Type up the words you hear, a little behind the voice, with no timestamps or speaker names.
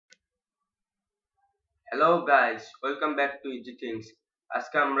Hello guys, welcome back to easy things.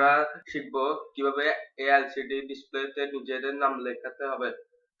 আজকে আমরা শিখবো কিভাবে এই এলসিডি ডিসপ্লেতে নিজেদের নাম লেখাতে হবে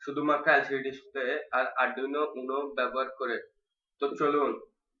শুধুমাত্র এলসিডি ডিসপ্লে আর আরডুইনো উনো ব্যবহার করে। তো চলুন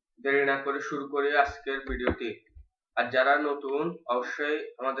দেরি না করে শুরু করি আজকের ভিডিওটি। আর যারা নতুন অবশ্যই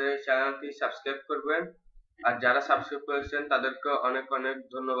আমাদের এই চ্যানেলটি সাবস্ক্রাইব করবেন, আর যারা সাবস্ক্রাইব করেছেন তাদেরকে অনেক অনেক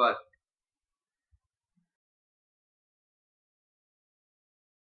ধন্যবাদ।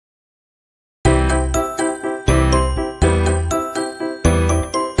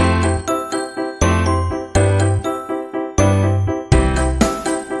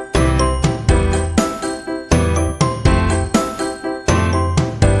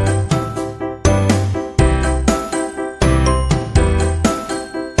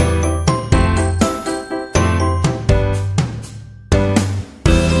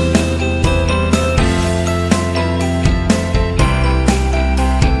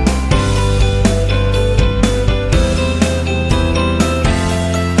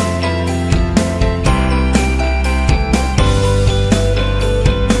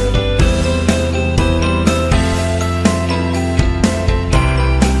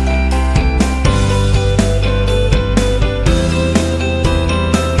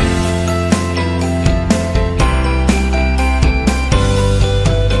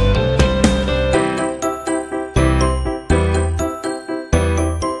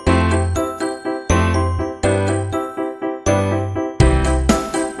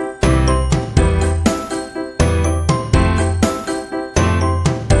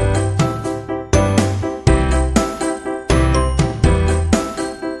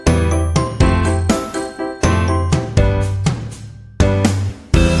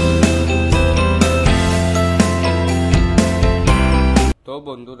 তো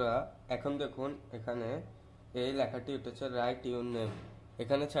বন্ধুরা, এখন দেখুন এখানে এই লেখাটি উঠেছে রাইট ইউর নেম।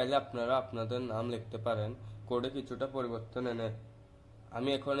 এখানে চাইলে আপনারা আপনাদের নাম লিখতে পারেন কোডে কিছুটা পরিবর্তন এনে। আমি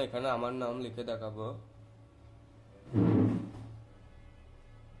এখন এখানে আমার নাম লিখে দেখাবো।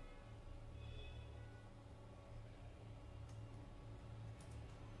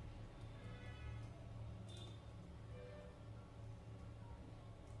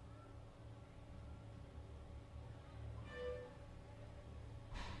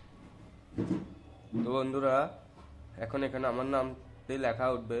 তো বন্ধুরা, এখন এখানে আমার নামটি লেখা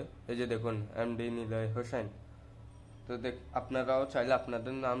উঠবে। এই যে দেখুন, এমডি নিলয় হোসেন। তো আপনারাও চাইলে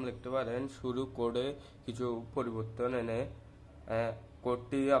আপনাদের নাম লিখতে পারেন শুরু কোডে কিছু পরিবর্তন এনে।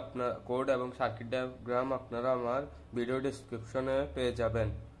 কোড এবং সার্কিট ডায়াগ্রাম আপনারা আমার ভিডিও ডেসক্রিপশনে পেয়ে যাবেন।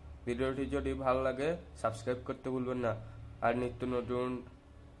 ভিডিওটি যদি ভালো লাগে সাবস্ক্রাইব করতে ভুলবেন না। আর নিত্য নতুন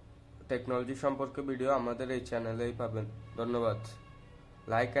টেকনোলজি সম্পর্কে ভিডিও আমাদের এই চ্যানেলেই পাবেন। ধন্যবাদ।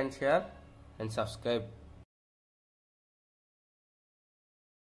 Like and share and subscribe.